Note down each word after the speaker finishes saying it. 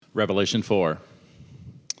Revelation 4.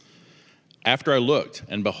 After I looked,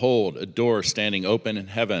 and behold, a door standing open in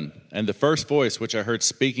heaven, and the first voice which I heard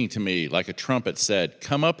speaking to me like a trumpet said,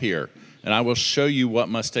 "Come up here, and I will show you what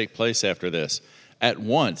must take place after this." At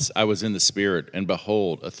once I was in the Spirit, and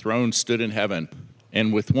behold, a throne stood in heaven,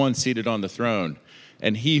 and with one seated on the throne.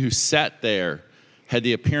 And he who sat there had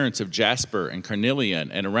the appearance of jasper and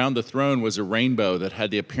carnelian, and around the throne was a rainbow that had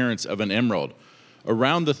the appearance of an emerald.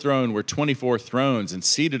 Around the throne were 24 thrones, and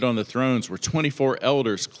seated on the thrones were 24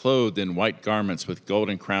 elders clothed in white garments with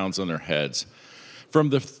golden crowns on their heads. From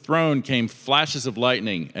the throne came flashes of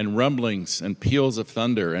lightning and rumblings and peals of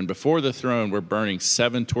thunder, and before the throne were burning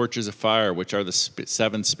 7 torches of fire, which are the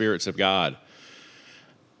 7 spirits of God.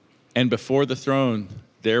 And before the throne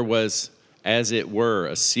there was, as it were,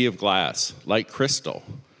 a sea of glass, like crystal.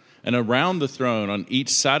 And around the throne, on each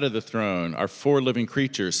side of the throne, are 4 living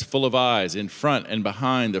creatures full of eyes in front and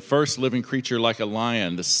behind. The first living creature like a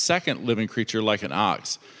lion, the second living creature like an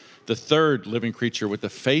ox, the third living creature with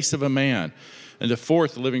the face of a man, and the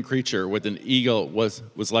fourth living creature with an eagle was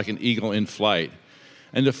like an eagle in flight.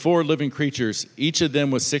 And the 4 living creatures, each of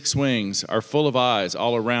them with 6 wings, are full of eyes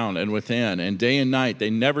all around and within. And day and night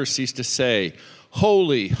they never cease to say,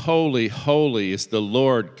 "Holy, holy, holy is the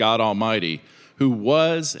Lord God Almighty, who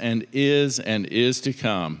was and is to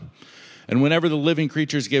come." And whenever the living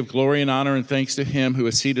creatures give glory and honor and thanks to him who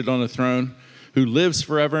is seated on the throne, who lives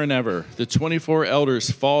forever and ever, the 24 elders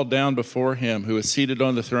fall down before him who is seated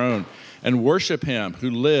on the throne and worship him who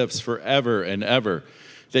lives forever and ever.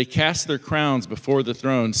 They cast their crowns before the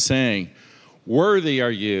throne, saying, "Worthy are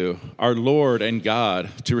you, our Lord and God,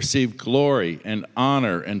 to receive glory and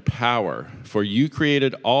honor and power, for you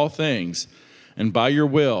created all things, and by your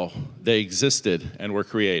will they existed and were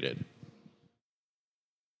created."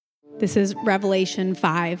 This is Revelation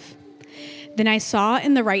 5. Then I saw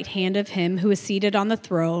in the right hand of him who was seated on the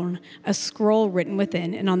throne a scroll written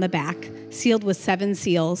within and on the back, sealed with 7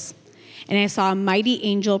 seals. And I saw a mighty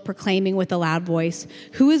angel proclaiming with a loud voice,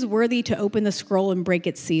 "Who is worthy to open the scroll and break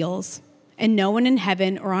its seals?" And no one in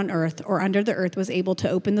heaven or on earth or under the earth was able to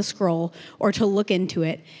open the scroll or to look into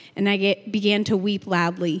it. And I began to weep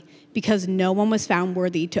loudly, because no one was found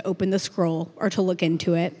worthy to open the scroll or to look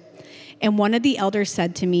into it. And one of the elders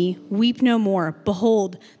said to me, "Weep no more.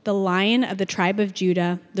 Behold, the Lion of the tribe of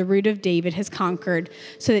Judah, the Root of David, has conquered,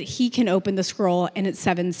 so that he can open the scroll and its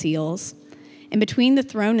 7 seals." And between the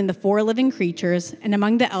throne and the 4 living creatures, and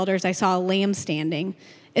among the elders, I saw a lamb standing,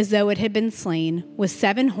 as though it had been slain, with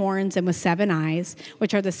 7 horns and with 7 eyes,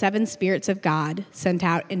 which are the 7 spirits of God sent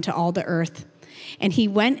out into all the earth. And he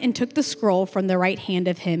went and took the scroll from the right hand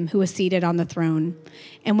of him who was seated on the throne.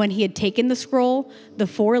 And when he had taken the scroll, the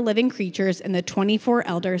 4 living creatures and the 24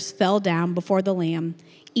 elders fell down before the Lamb,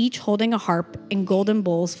 each holding a harp and golden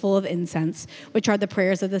bowls full of incense, which are the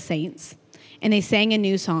prayers of the saints. And they sang a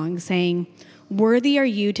new song, saying, "Worthy are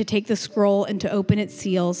you to take the scroll and to open its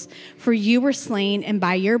seals, for you were slain, and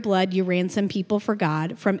by your blood you ransomed people for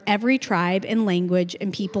God from every tribe and language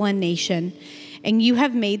and people and nation. And you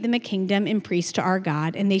have made them a kingdom and priests to our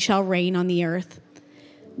God, and they shall reign on the earth."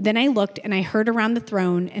 Then I looked, and I heard around the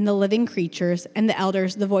throne and the living creatures and the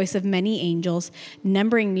elders the voice of many angels,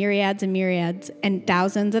 numbering myriads and myriads and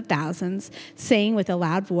thousands of thousands, saying with a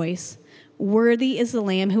loud voice, "Worthy is the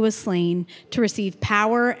Lamb who was slain to receive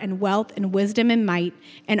power and wealth and wisdom and might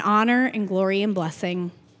and honor and glory and blessing."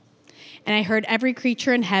 And I heard every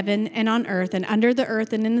creature in heaven and on earth and under the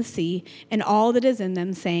earth and in the sea and all that is in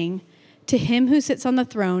them saying, "To him who sits on the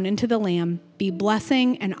throne and to the Lamb be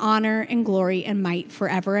blessing and honor and glory and might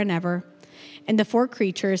forever and ever." And the 4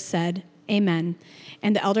 creatures said, "Amen."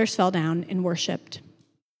 And the elders fell down and worshiped.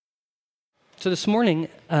 So this morning,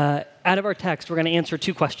 out of our text, we're going to answer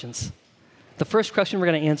 2 questions. The first question we're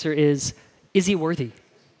going to answer is he worthy?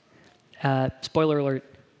 Spoiler alert,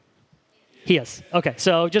 he is. Okay,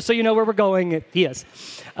 so just so you know where we're going, he is.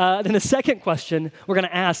 Then the second question we're going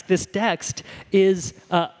to ask this text is,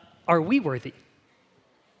 are we worthy?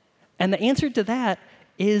 And the answer to that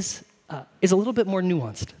is a little bit more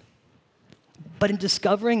nuanced. But in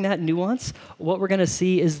discovering that nuance, what we're going to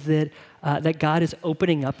see is that God is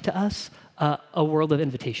opening up to us a world of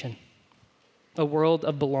invitation, a world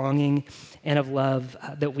of belonging and of love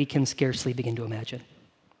that we can scarcely begin to imagine.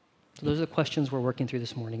 So those are the questions we're working through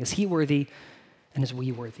this morning. Is he worthy, and is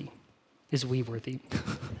we worthy? Is we worthy?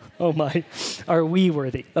 Oh my, are we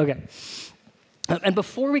worthy? Okay. And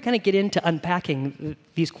before we kind of get into unpacking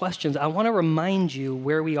these questions, I want to remind you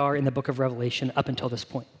where we are in the book of Revelation up until this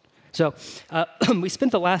point. So we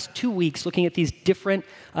spent the last 2 weeks looking at these different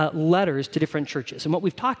letters to different churches. And what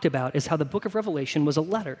we've talked about is how the book of Revelation was a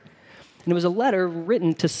letter. And it was a letter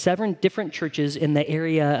written to 7 different churches in the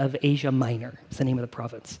area of Asia Minor. It's the name of the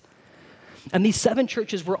province. And these 7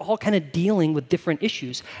 churches were all kind of dealing with different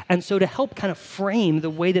issues. And so to help kind of frame the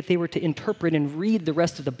way that they were to interpret and read the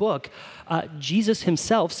rest of the book, Jesus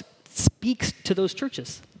himself speaks to those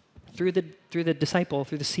churches through the disciple,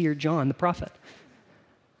 through the seer John, the prophet.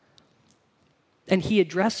 And he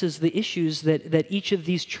addresses the issues that each of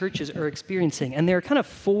these churches are experiencing. And there are kind of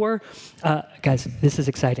 4, guys, this is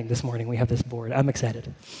exciting this morning. We have this board. I'm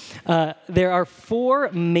excited. There are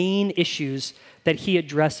 4 main issues that he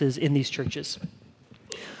addresses in these churches.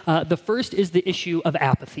 The first is the issue of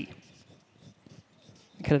apathy.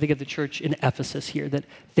 I kind of think of the church in Ephesus here, that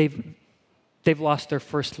they've lost their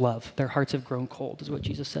first love. Their hearts have grown cold, is what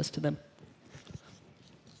Jesus says to them.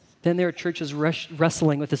 Then there are churches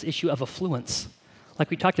wrestling with this issue of affluence. Like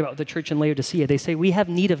we talked about with the church in Laodicea, they say, we have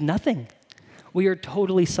need of nothing. We are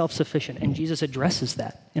totally self-sufficient, and Jesus addresses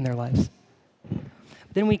that in their lives.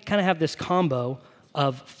 Then we kind of have this combo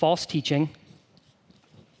of false teaching,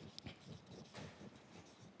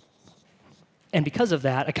 and because of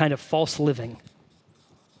that, a kind of false living.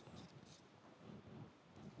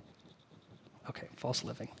 Okay, false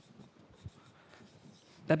living.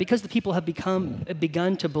 That because the people have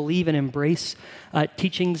begun to believe and embrace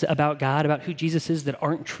teachings about God, about who Jesus is that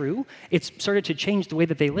aren't true, it's started to change the way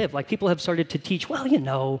that they live. Like people have started to teach,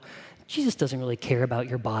 well, Jesus doesn't really care about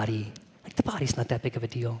your body. Like the body's not that big of a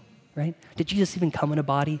deal, right? Did Jesus even come in a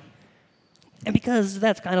body? And because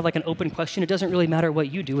that's kind of like an open question, it doesn't really matter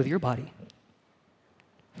what you do with your body.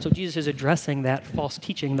 So Jesus is addressing that false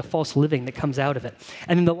teaching, the false living that comes out of it.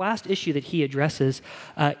 And then the last issue that he addresses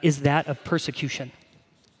is that of persecution.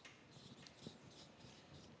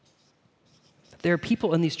 There are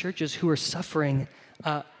people in these churches who are suffering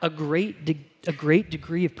a great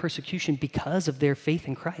degree of persecution because of their faith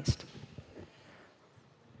in Christ.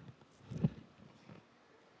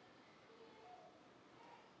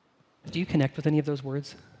 Do you connect with any of those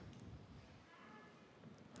words?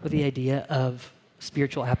 With the idea of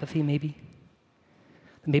spiritual apathy, maybe?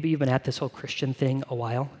 Maybe you've been at this whole Christian thing a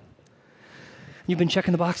while. You've been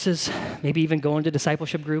checking the boxes, maybe even going to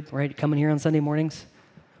discipleship group, right? Coming here on Sunday mornings.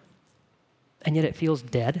 And yet it feels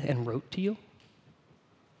dead and rote to you?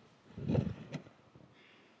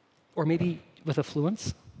 Or maybe with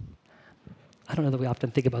affluence? I don't know that we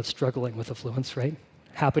often think about struggling with affluence, right?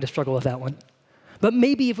 Happy to struggle with that one. But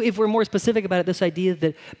maybe if we're more specific about it, this idea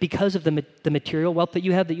that because of the material wealth that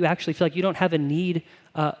you have, that you actually feel like you don't have a need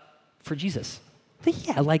for Jesus.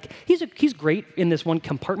 Yeah, like he's great in this one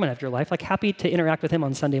compartment of your life, like happy to interact with him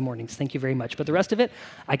on Sunday mornings. Thank you very much. But the rest of it,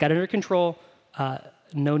 I got under control.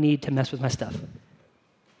 No need to mess with my stuff.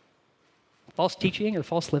 False teaching or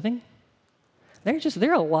false living?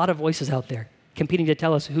 There are a lot of voices out there competing to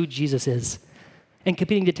tell us who Jesus is and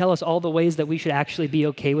competing to tell us all the ways that we should actually be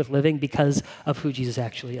okay with living because of who Jesus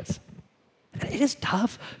actually is. And it is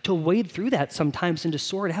tough to wade through that sometimes and to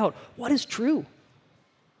sort out what is true.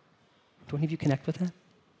 Do any of you connect with that?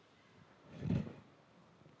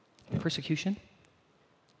 Persecution?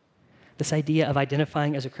 This idea of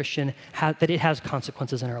identifying as a Christian, that it has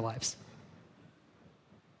consequences in our lives.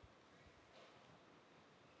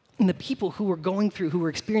 And the people who were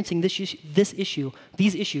experiencing these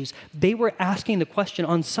issues, they were asking the question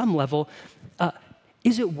on some level,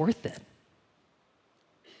 is it worth it?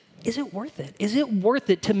 Is it worth it? Is it worth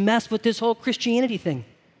it to mess with this whole Christianity thing?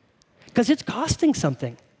 Because it's costing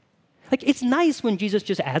something. Like, it's nice when Jesus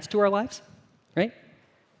just adds to our lives, right?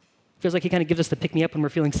 Feels like he kind of gives us the pick-me-up when we're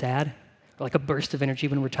feeling sad, or like a burst of energy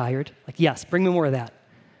when we're tired. Like, yes, bring me more of that.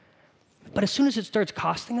 But as soon as it starts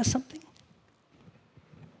costing us something,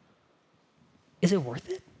 is it worth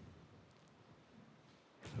it?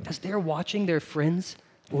 As they're watching their friends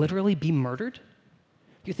literally be murdered, do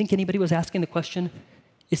you think anybody was asking the question,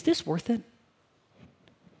 is this worth it?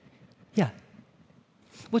 Yeah.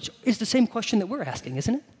 Which is the same question that we're asking,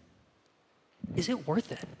 isn't it? Is it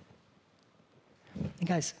worth it? And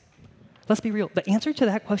guys, let's be real. The answer to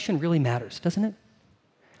that question really matters, doesn't it?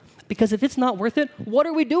 Because if it's not worth it, what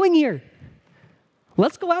are we doing here?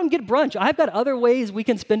 Let's go out and get brunch. I've got other ways we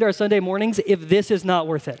can spend our Sunday mornings if this is not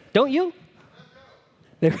worth it. Don't you?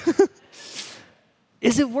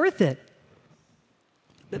 Is it worth it?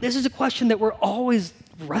 This is a question that we're always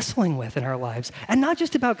wrestling with in our lives. And not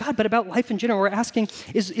just about God, but about life in general. We're asking,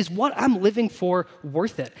 is what I'm living for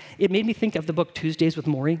worth it? It made me think of the book Tuesdays with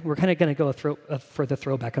Morrie. We're kind of going to go a further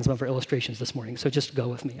throwback on some of our illustrations this morning, so just go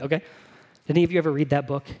with me, okay? Did any of you ever read that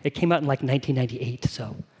book? It came out in like 1998,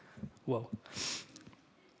 so whoa.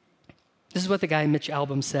 This is what the guy Mitch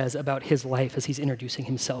Albom says about his life as he's introducing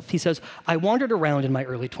himself. He says, I wandered around in my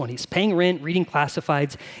early 20s, paying rent, reading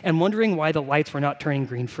classifieds, and wondering why the lights were not turning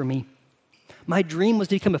green for me. My dream was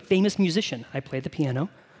to become a famous musician. I played the piano.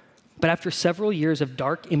 But after several years of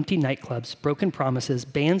dark, empty nightclubs, broken promises,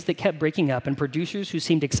 bands that kept breaking up, and producers who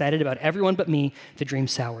seemed excited about everyone but me, the dream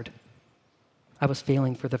soured. I was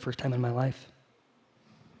failing for the first time in my life.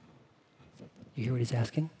 You hear what he's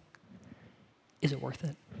asking? Is it worth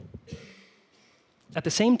it? At the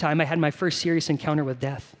same time, I had my first serious encounter with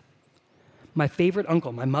death. My favorite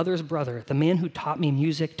uncle, my mother's brother, the man who taught me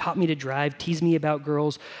music, taught me to drive, teased me about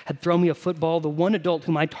girls, had thrown me a football, the one adult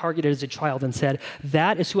whom I targeted as a child and said,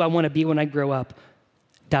 that is who I want to be when I grow up,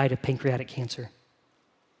 died of pancreatic cancer.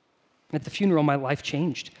 At the funeral, my life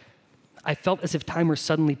changed. I felt as if time were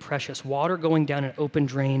suddenly precious, water going down an open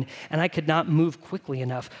drain, and I could not move quickly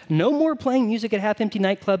enough. No more playing music at half-empty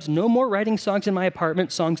nightclubs, no more writing songs in my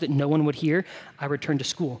apartment, songs that no one would hear. I returned to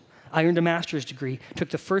school. I earned a master's degree,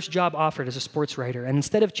 took the first job offered as a sports writer, and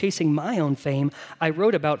instead of chasing my own fame, I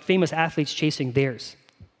wrote about famous athletes chasing theirs.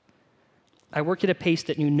 I worked at a pace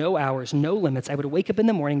that knew no hours, no limits. I would wake up in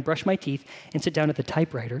the morning, brush my teeth, and sit down at the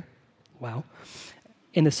typewriter,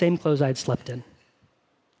 in the same clothes I'd slept in.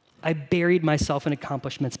 I buried myself in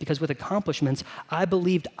accomplishments because with accomplishments, I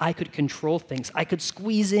believed I could control things. I could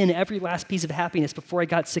squeeze in every last piece of happiness before I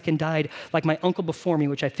got sick and died, like my uncle before me,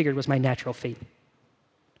 which I figured was my natural fate.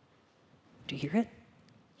 Do you hear it?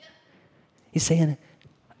 Yeah. He's saying,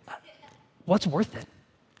 what's worth it?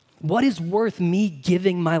 What is worth me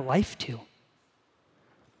giving my life to?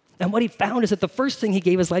 And what he found is that the first thing he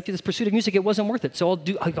gave his life to, this pursuit of music, it wasn't worth it. So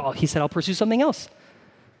he said, I'll pursue something else.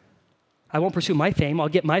 I won't pursue my fame. I'll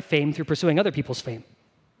get my fame through pursuing other people's fame.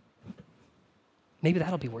 Maybe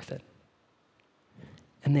that'll be worth it.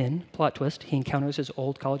 And then, plot twist, he encounters his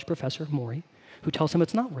old college professor, Maury, who tells him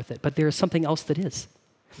it's not worth it, but there is something else that is.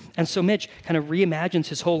 And so Mitch kind of reimagines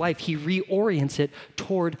his whole life. He reorients it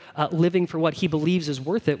toward living for what he believes is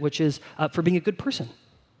worth it, which is for being a good person.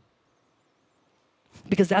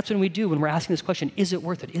 Because that's when we do, when we're asking this question, is it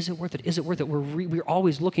worth it? Is it worth it? Is it worth it? We're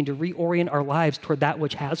always looking to reorient our lives toward that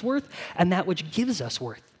which has worth and that which gives us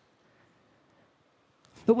worth.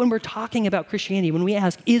 But when we're talking about Christianity, when we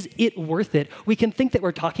ask, is it worth it? We can think that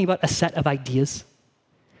we're talking about a set of ideas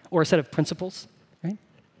or a set of principles, right?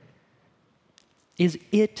 Is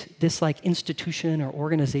it this like institution or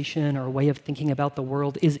organization or way of thinking about the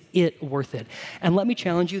world, is it worth it? And let me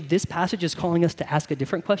challenge you, this passage is calling us to ask a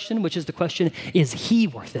different question, which is the question, is he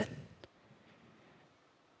worth it?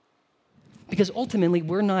 Because ultimately,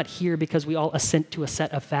 we're not here because we all assent to a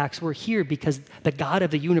set of facts. We're here because the God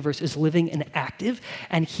of the universe is living and active,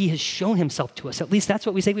 and he has shown himself to us. At least that's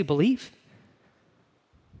what we say we believe.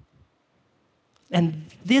 And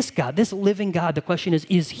this God, this living God, the question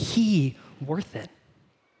is he worth it?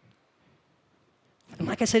 And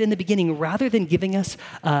like I said in the beginning, rather than giving us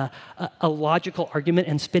a logical argument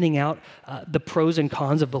and spinning out the pros and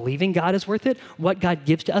cons of believing God is worth it, what God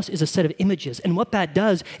gives to us is a set of images. And what that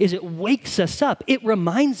does is it wakes us up. It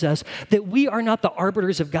reminds us that we are not the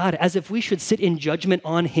arbiters of God, as if we should sit in judgment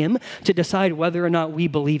on him to decide whether or not we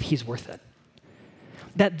believe he's worth it.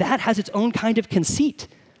 That has its own kind of conceit.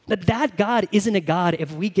 That God isn't a God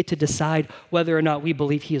if we get to decide whether or not we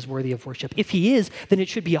believe he is worthy of worship. If he is, then it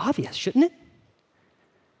should be obvious, shouldn't it?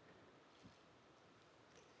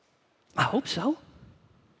 I hope so.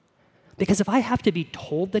 Because if I have to be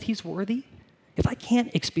told that he's worthy, if I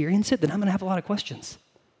can't experience it, then I'm going to have a lot of questions.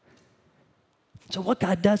 So what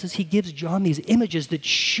God does is he gives John these images that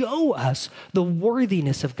show us the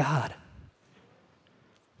worthiness of God.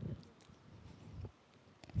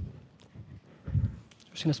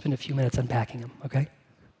 I'm just going to spend a few minutes unpacking them, okay?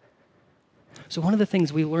 So one of the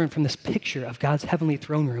things we learn from this picture of God's heavenly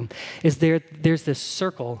throne room is there's this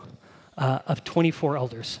circle of 24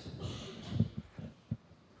 elders.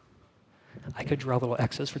 I could draw little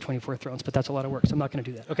X's for 24 thrones, but that's a lot of work, so I'm not going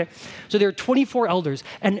to do that, okay? So there are 24 elders,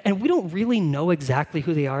 and we don't really know exactly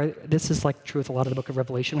who they are. This is like true with a lot of the book of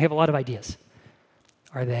Revelation. We have a lot of ideas.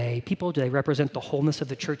 Are they people? Do they represent the wholeness of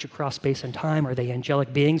the church across space and time? Are they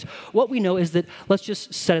angelic beings? What we know is that, let's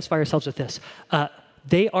just satisfy ourselves with this.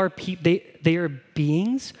 They are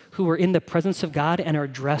beings who are in the presence of God and are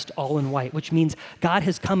dressed all in white, which means God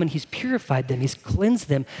has come and he's purified them, he's cleansed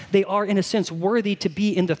them. They are, in a sense, worthy to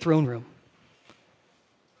be in the throne room.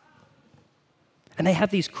 And they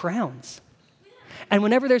have these crowns. And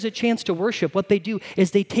whenever there's a chance to worship, what they do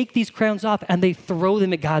is they take these crowns off and they throw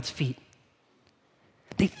them at God's feet.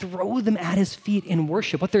 They throw them at his feet in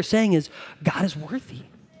worship. What they're saying is, God is worthy.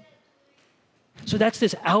 So that's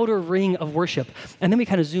this outer ring of worship. And then we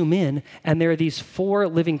kind of zoom in, and there are these 4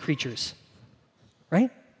 living creatures. right?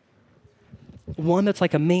 One that's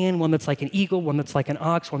like a man, one that's like an eagle, one that's like an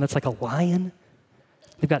ox, one that's like a lion.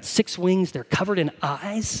 They've got 6 wings. They're covered in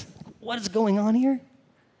eyes. What is going on here?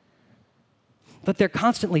 But they're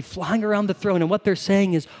constantly flying around the throne, and what they're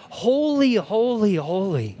saying is, holy, holy,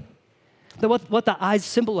 holy. What the eyes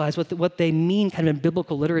symbolize, what they mean kind of in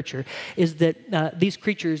biblical literature, is that these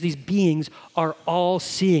creatures, these beings, are all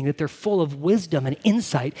seeing, that they're full of wisdom and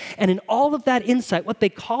insight. And in all of that insight, what they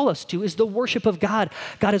call us to is the worship of God.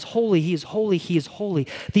 God is holy, He is holy, He is holy.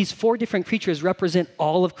 These 4 different creatures represent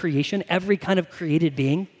all of creation, every kind of created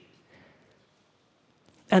being.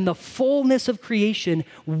 And the fullness of creation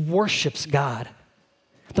worships God.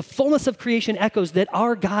 The fullness of creation echoes that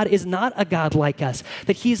our God is not a God like us,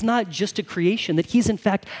 that He's not just a creation, that He's in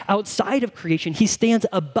fact outside of creation. He stands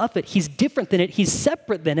above it. He's different than it. He's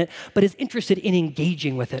separate than it, but is interested in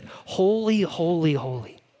engaging with it. Holy, holy,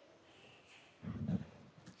 holy.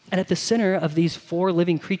 And at the center of these 4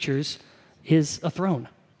 living creatures is a throne.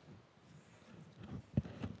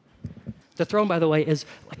 The throne, by the way, is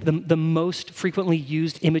like the most frequently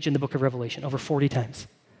used image in the book of Revelation, over 40 times.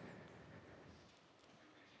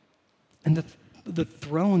 And the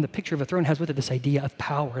throne, the picture of a throne, has with it this idea of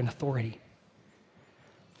power and authority.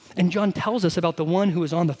 And John tells us about the one who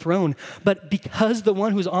is on the throne, but because the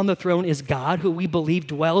one who's on the throne is God, who we believe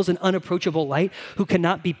dwells in unapproachable light, who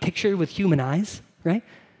cannot be pictured with human eyes, right?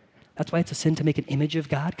 That's why it's a sin to make an image of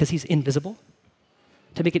God, because He's invisible.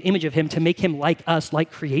 To make an image of Him, to make Him like us,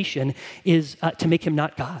 like creation, is to make Him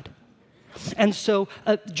not God. And so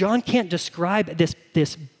John can't describe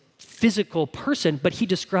this physical person, but he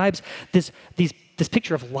describes this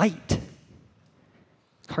picture of light.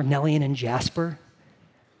 Carnelian and jasper.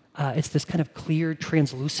 It's this kind of clear,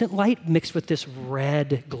 translucent light mixed with this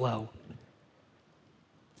red glow.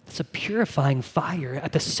 It's a purifying fire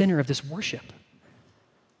at the center of this worship.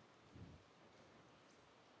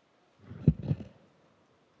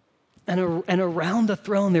 And around the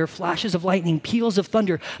throne, there are flashes of lightning, peals of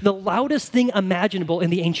thunder, the loudest thing imaginable in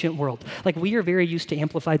the ancient world. Like, we are very used to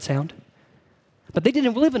amplified sound, but they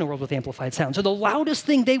didn't live in a world with amplified sound. So the loudest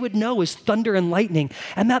thing they would know is thunder and lightning.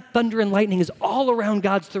 And that thunder and lightning is all around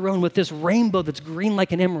God's throne with this rainbow that's green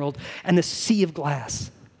like an emerald and this sea of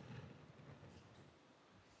glass.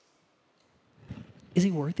 Is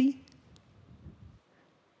He worthy?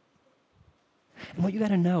 And what you got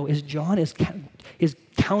to know is John is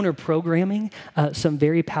counter-programming some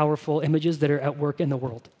very powerful images that are at work in the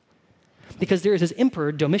world. Because there is this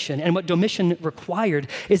emperor, Domitian, and what Domitian required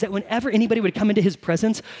is that whenever anybody would come into his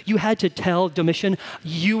presence, you had to tell Domitian,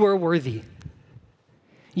 you are worthy.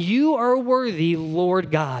 You are worthy,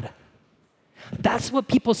 Lord God. That's what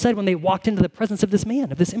people said when they walked into the presence of this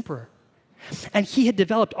man, of this emperor. And he had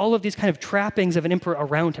developed all of these kind of trappings of an emperor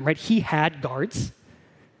around him, right? He had guards.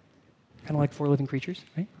 Kind of like 4 living creatures,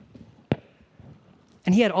 right?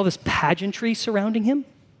 And he had all this pageantry surrounding him.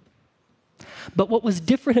 But what was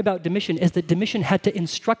different about Domitian is that Domitian had to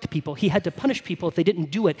instruct people. He had to punish people if they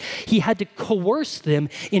didn't do it. He had to coerce them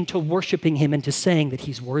into worshiping him and to saying that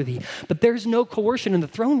he's worthy. But there's no coercion in the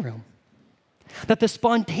throne room. That the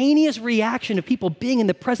spontaneous reaction of people being in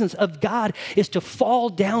the presence of God is to fall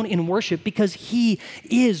down in worship because He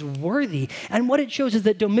is worthy. And what it shows is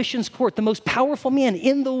that Domitian's court, the most powerful man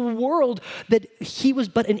in the world, that he was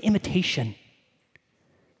but an imitation.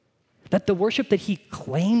 That the worship that he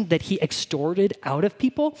claimed, that he extorted out of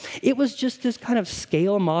people, it was just this kind of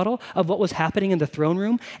scale model of what was happening in the throne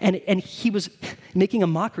room, and he was making a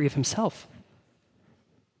mockery of himself.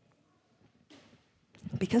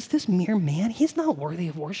 Because this mere man, he's not worthy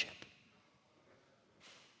of worship.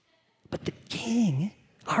 But the King,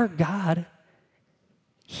 our God,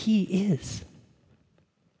 He is.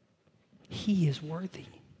 He is worthy.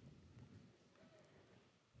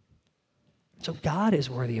 So God is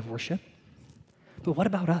worthy of worship. But what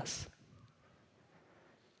about us?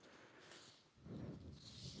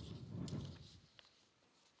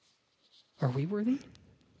 Are we worthy?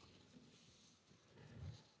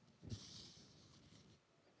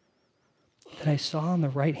 And I saw on the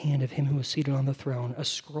right hand of Him who was seated on the throne a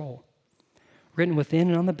scroll, written within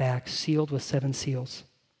and on the back, sealed with 7 seals.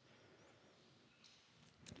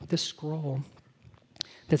 This scroll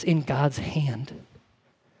that's in God's hand,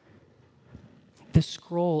 this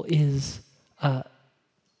scroll is the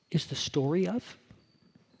story of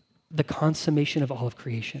the consummation of all of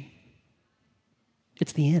creation.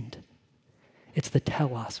 It's the end. It's the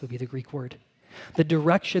telos, would be the Greek word. The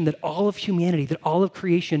direction that all of humanity, that all of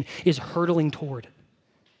creation is hurtling toward.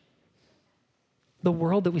 The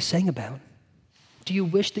world that we sang about. Do you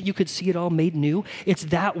wish that you could see it all made new? It's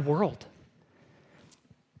that world.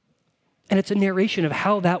 And it's a narration of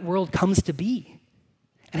how that world comes to be.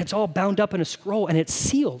 And it's all bound up in a scroll, and it's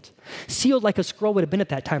sealed. Sealed like a scroll would have been at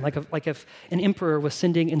that time, like if an emperor was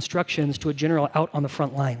sending instructions to a general out on the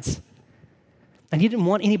front lines. And he didn't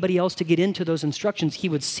want anybody else to get into those instructions. He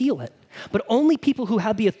would seal it. But only people who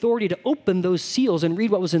had the authority to open those seals and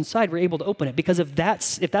read what was inside were able to open it. Because if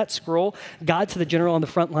that scroll got to the general on the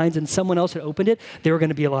front lines and someone else had opened it, there were going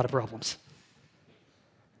to be a lot of problems.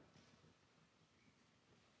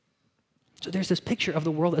 So there's this picture of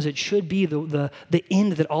the world as it should be, the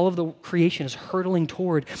end that all of the creation is hurtling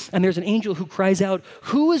toward. And there's an angel who cries out,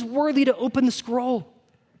 "Who is worthy to open the scroll?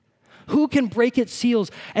 Who can break its seals?"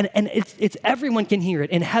 And it's everyone can hear it,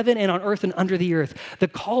 in heaven and on earth and under the earth. The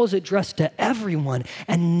call is addressed to everyone,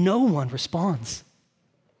 and no one responds.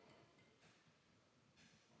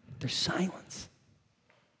 There's silence.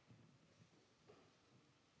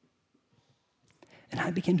 And I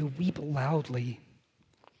began to weep loudly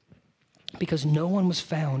because no one was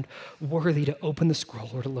found worthy to open the scroll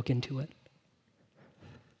or to look into it.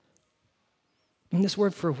 And this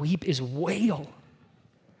word for weep is wail.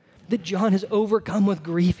 That John is overcome with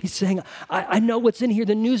grief. He's saying, I know what's in here.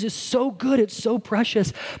 The news is so good. It's so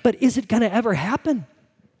precious. But is it going to ever happen?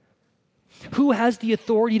 Who has the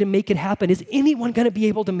authority to make it happen? Is anyone going to be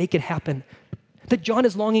able to make it happen? That John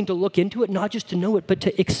is longing to look into it, not just to know it, but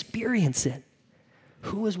to experience it.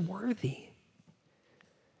 Who is worthy?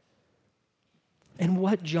 And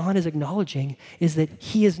what John is acknowledging is that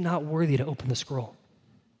he is not worthy to open the scroll.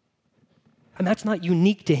 And that's not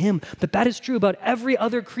unique to him, but that is true about every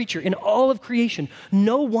other creature in all of creation.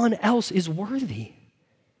 No one else is worthy.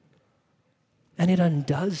 And it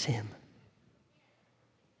undoes him.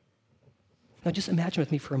 Now just imagine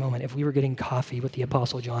with me for a moment if we were getting coffee with the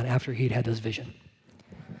Apostle John after he'd had this vision.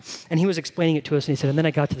 And he was explaining it to us, and he said, and then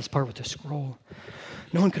I got to this part with the scroll.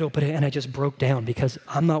 No one could open it, and I just broke down because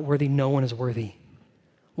I'm not worthy, no one is worthy.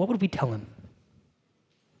 What would we tell him?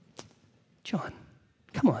 John,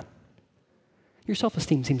 come on. Your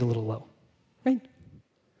self-esteem seems a little low, right?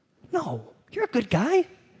 No, you're a good guy.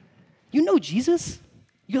 You know Jesus.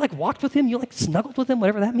 You like walked with him. You like snuggled with him,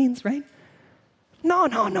 whatever that means, right?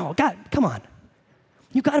 No. God, come on.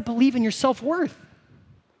 You got to believe in your self-worth.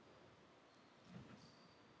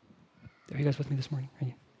 Are you guys with me this morning? Are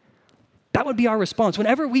you? That would be our response.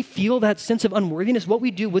 Whenever we feel that sense of unworthiness, what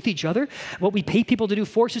we do with each other, what we pay people to do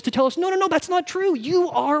for us is to tell us, no, that's not true. You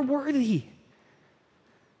are worthy.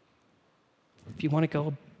 If you want to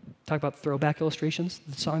go talk about throwback illustrations,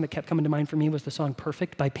 the song that kept coming to mind for me was the song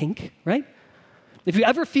Perfect by Pink, right? If you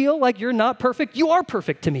ever feel like you're not perfect, you are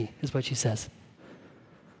perfect to me, is what she says.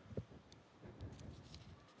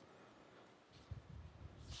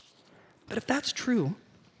 But if that's true,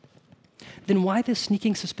 then why this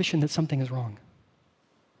sneaking suspicion that something is wrong?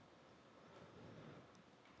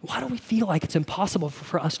 Why do we feel like it's impossible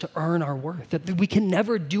for us to earn our worth, that we can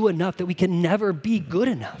never do enough, that we can never be good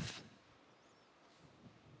enough?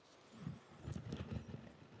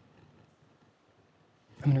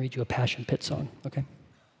 I'm going to read you a Passion Pit song, okay?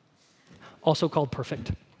 Also called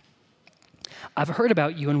Perfect. I've heard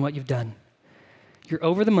about you and what you've done. You're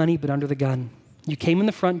over the money, but under the gun. You came in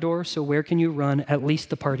the front door, so where can you run? At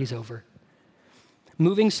least the party's over.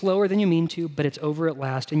 Moving slower than you mean to, but it's over at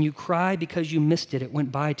last. And you cry because you missed it. It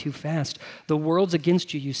went by too fast. The world's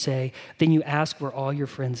against you, you say. Then you ask where all your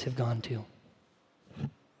friends have gone to.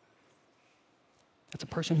 That's a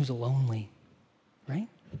person who's lonely, right?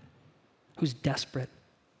 Who's desperate.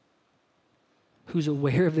 Who's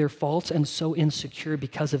aware of their faults and so insecure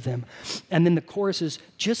because of them. And then the chorus is,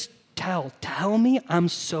 just tell me I'm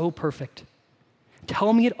so perfect.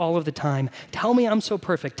 Tell me it all of the time. Tell me I'm so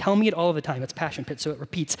perfect. Tell me it all of the time. It's Passion Pit, so it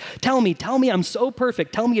repeats. Tell me I'm so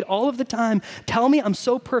perfect. Tell me it all of the time. Tell me I'm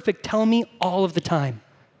so perfect. Tell me all of the time.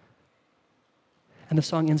 And the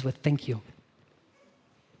song ends with, thank you.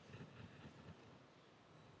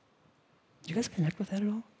 Do you guys connect with that at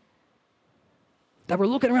all? That we're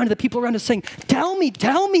looking around at the people around us saying, tell me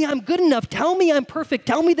I'm good enough. Tell me I'm perfect.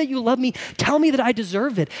 Tell me that you love me. Tell me that I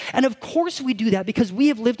deserve it. And of course we do that because we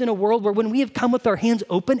have lived in a world where when we have come with our hands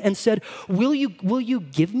open and said, will you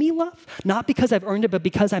give me love? Not because I've earned it, but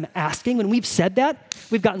because I'm asking. When we've said that,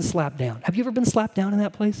 we've gotten slapped down. Have you ever been slapped down in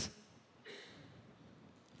that place?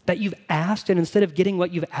 That you've asked, and instead of getting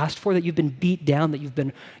what you've asked for, that you've been beat down, that you've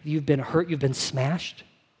been hurt, you've been smashed?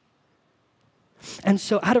 And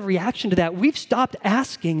so out of reaction to that, we've stopped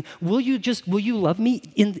asking, will you love me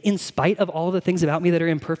in spite of all the things about me that are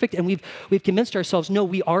imperfect? And we've convinced ourselves, no,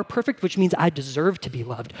 we are perfect, which means I deserve to be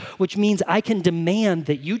loved, which means I can demand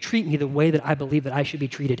that you treat me the way that I believe that I should be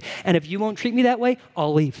treated. And if you won't treat me that way,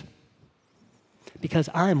 I'll leave. Because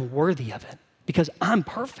I'm worthy of it. Because I'm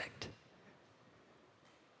perfect.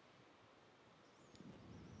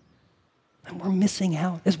 And we're missing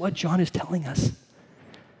out, is what John is telling us.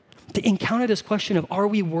 To encounter this question of, are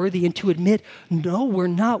we worthy? And to admit, no, we're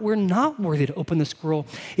not worthy to open the scroll,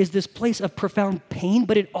 is this place of profound pain,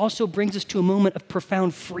 but it also brings us to a moment of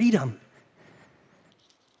profound freedom.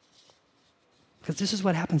 Because this is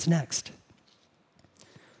what happens next.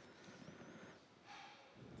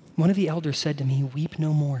 One of the elders said to me, weep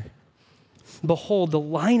no more. Behold, the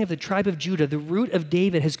Lion of the tribe of Judah, the Root of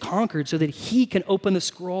David, has conquered so that he can open the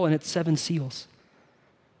scroll and its 7 seals.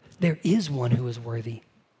 There is one who is worthy.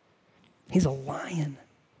 He's a lion.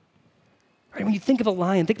 Right? When you think of a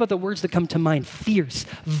lion, think about the words that come to mind: fierce,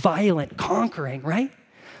 violent, conquering, right?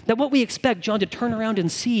 That what we expect John to turn around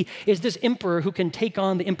and see is this emperor who can take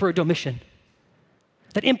on the Emperor Domitian.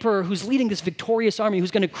 That emperor who's leading this victorious army,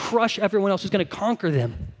 who's going to crush everyone else, who's going to conquer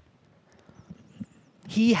them.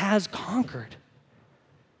 He has conquered.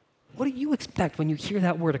 What do you expect when you hear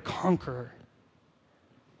that word, a conqueror?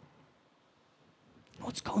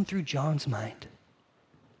 What's going through John's mind?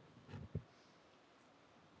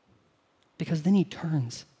 Because then he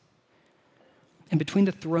turns. And between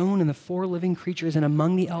the throne and the 4 living creatures and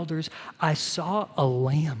among the elders, I saw a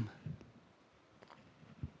lamb.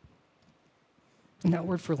 And that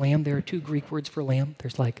word for lamb, there are 2 Greek words for lamb.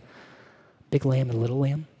 There's like big lamb and little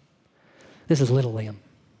lamb. This is little lamb,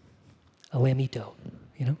 a lambito,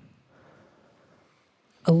 you know?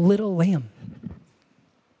 A little lamb.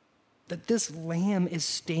 That this lamb is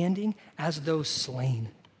standing as though slain.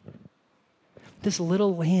 This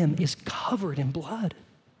little lamb is covered in blood.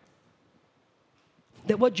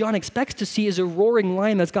 That what John expects to see is a roaring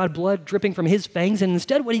lion that's got blood dripping from his fangs, and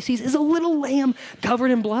instead what he sees is a little lamb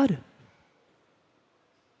covered in blood.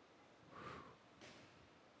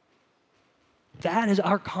 That is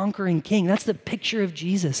our conquering king. That's the picture of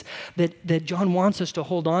Jesus that John wants us to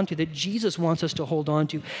hold on to, that Jesus wants us to hold on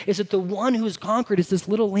to, is that the one who is conquered is this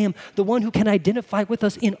little lamb, the one who can identify with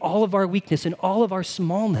us in all of our weakness, in all of our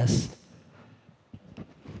smallness.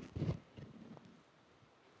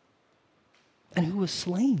 And who was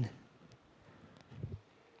slain.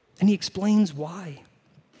 And he explains why.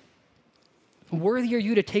 Worthy are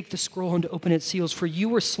you to take the scroll and to open its seals, for you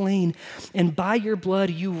were slain, and by your blood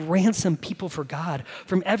you ransomed people for God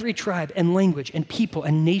from every tribe and language and people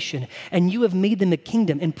and nation, and you have made them a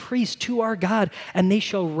kingdom and priests to our God, and they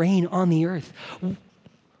shall reign on the earth.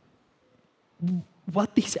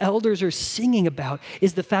 What these elders are singing about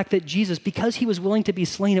is the fact that Jesus, because he was willing to be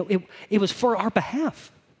slain, it was for our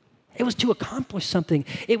behalf. It was to accomplish something.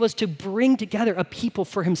 It was to bring together a people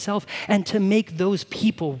for himself and to make those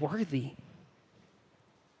people worthy.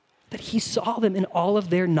 That he saw them in all of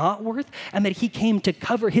their not worth, and that he came to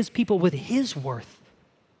cover his people with his worth.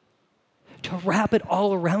 To wrap it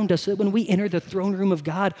all around us so that when we enter the throne room of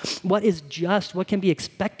God, what is just, what can be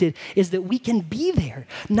expected is that we can be there.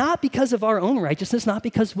 Not because of our own righteousness, not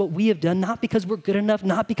because of what we have done, not because we're good enough,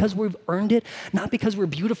 not because we've earned it, not because we're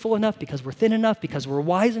beautiful enough, because we're thin enough, because we're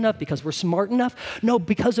wise enough, because we're smart enough. No,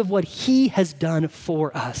 because of what he has done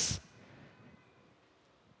for us.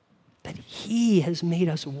 That he has made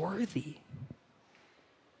us worthy.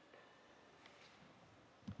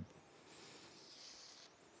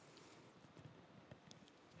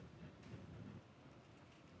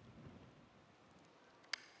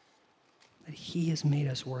 That he has made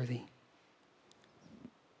us worthy.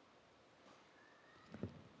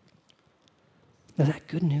 Is that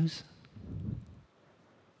good news?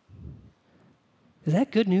 Is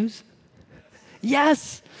that good news?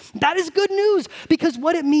 Yes, that is good news, because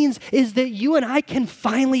what it means is that you and I can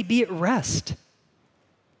finally be at rest.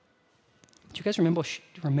 Do you guys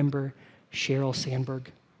remember Sheryl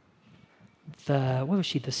Sandberg? What was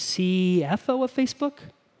she, the CFO of Facebook?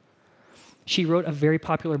 She wrote a very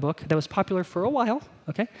popular book that was popular for a while,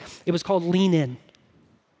 okay? It was called Lean In.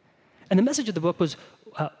 And the message of the book was,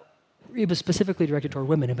 it was specifically directed toward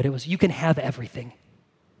women, but it was, you can have everything.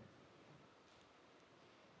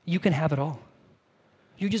 You can have it all.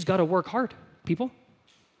 You just got to work hard, people.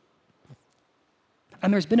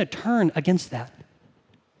 And there's been a turn against that.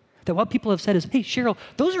 That what people have said is, hey, Sheryl,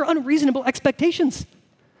 those are unreasonable expectations.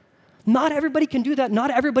 Not everybody can do that.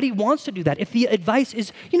 Not everybody wants to do that. If the advice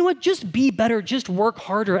is, you know what, just be better, just work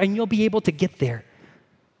harder, and you'll be able to get there.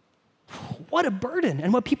 What a burden.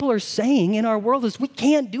 And what people are saying in our world is, we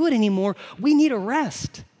can't do it anymore. We need a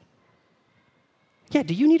rest. Yeah,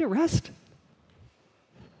 do you need a rest?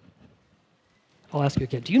 I'll ask you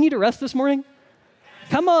again. Do you need a rest this morning?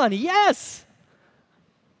 Come on, yes.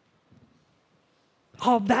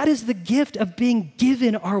 Oh, that is the gift of being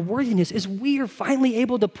given our worthiness, is we are finally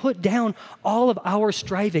able to put down all of our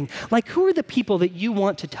striving. Like, who are the people that you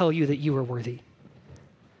want to tell you that you are worthy?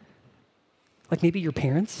 Like maybe your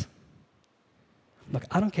parents? Look,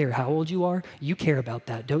 I don't care how old you are, you care about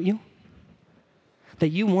that, don't you? That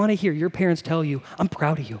you want to hear your parents tell you, I'm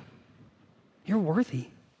proud of you. You're worthy.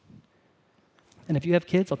 And if you have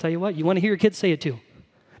kids, I'll tell you what, you want to hear your kids say it too.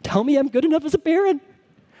 Tell me I'm good enough as a parent.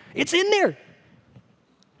 It's in there.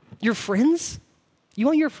 Your friends, you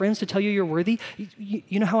want your friends to tell you you're worthy?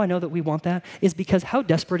 You know how I know that we want that? Is because how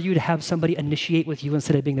desperate are you to have somebody initiate with you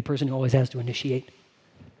instead of being the person who always has to initiate?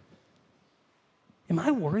 Am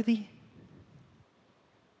I worthy?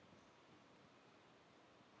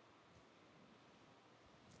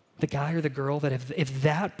 The guy or the girl that if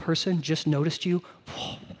that person just noticed you,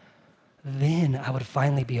 then I would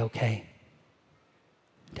finally be okay.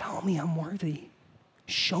 Tell me I'm worthy.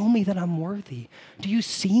 Show me that I'm worthy. Do you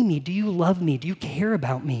see me? Do you love me? Do you care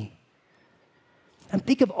about me? And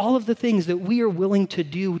think of all of the things that we are willing to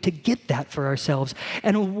do to get that for ourselves.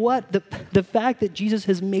 And what the fact that Jesus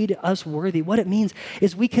has made us worthy, what it means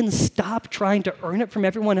is we can stop trying to earn it from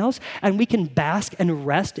everyone else, and we can bask and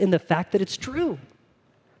rest in the fact that it's true.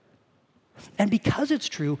 And because it's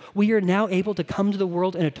true, we are now able to come to the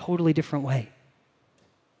world in a totally different way.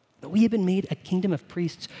 We have been made a kingdom of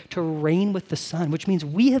priests to reign with the Son, which means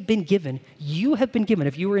we have been given, you have been given,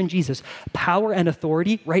 if you were in Jesus, power and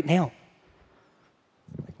authority right now.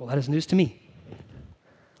 Well, that is news to me.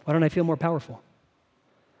 Why don't I feel more powerful?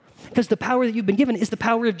 Because the power that you've been given is the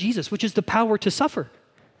power of Jesus, which is the power to suffer.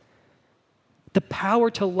 The power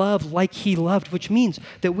to love like he loved, which means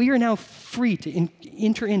that we are now free to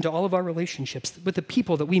enter into all of our relationships with the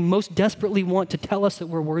people that we most desperately want to tell us that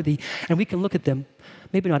we're worthy. And we can look at them,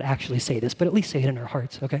 maybe not actually say this, but at least say it in our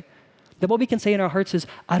hearts, okay? That what we can say in our hearts is,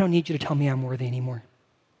 I don't need you to tell me I'm worthy anymore.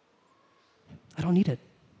 I don't need it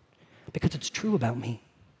because it's true about me.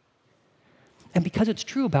 And because it's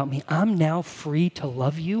true about me, I'm now free to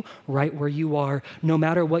love you right where you are, no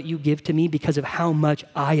matter what you give to me because of how much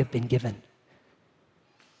I have been given.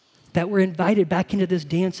 That we're invited back into this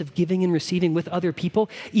dance of giving and receiving with other people,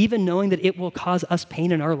 even knowing that it will cause us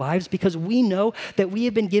pain in our lives because we know that we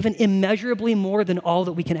have been given immeasurably more than all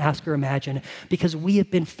that we can ask or imagine because we have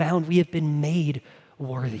been found, we have been made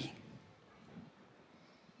worthy.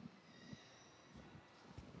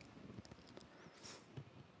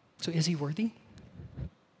 So is he worthy?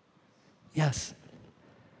 Yes.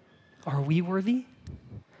 Are we worthy?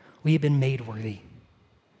 We have been made worthy.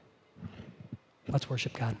 Let's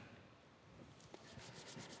worship God.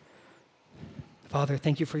 Father,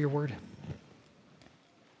 thank you for your word.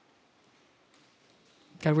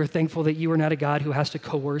 God, we're thankful that you are not a God who has to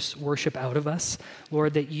coerce worship out of us.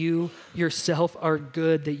 Lord, that you yourself are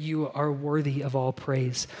good, that you are worthy of all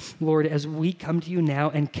praise. Lord, as we come to you now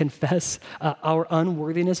and confess our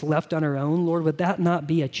unworthiness left on our own, Lord, would that not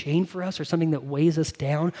be a chain for us or something that weighs us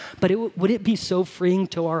down? But would it be so freeing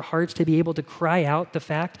to our hearts to be able to cry out the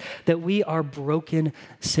fact that we are broken,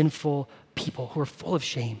 sinful people who are full of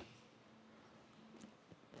shame?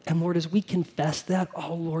 And Lord, as we confess that,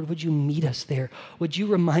 oh Lord, would you meet us there? Would you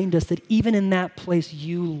remind us that even in that place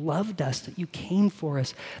you loved us, that you came for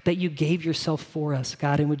us, that you gave yourself for us,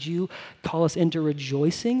 God? And would you call us into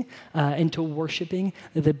rejoicing, into worshiping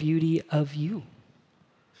the beauty of you?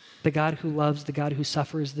 The God who loves, the God who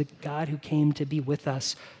suffers, the God who came to be with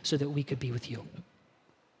us so that we could be with you.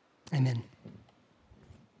 Amen.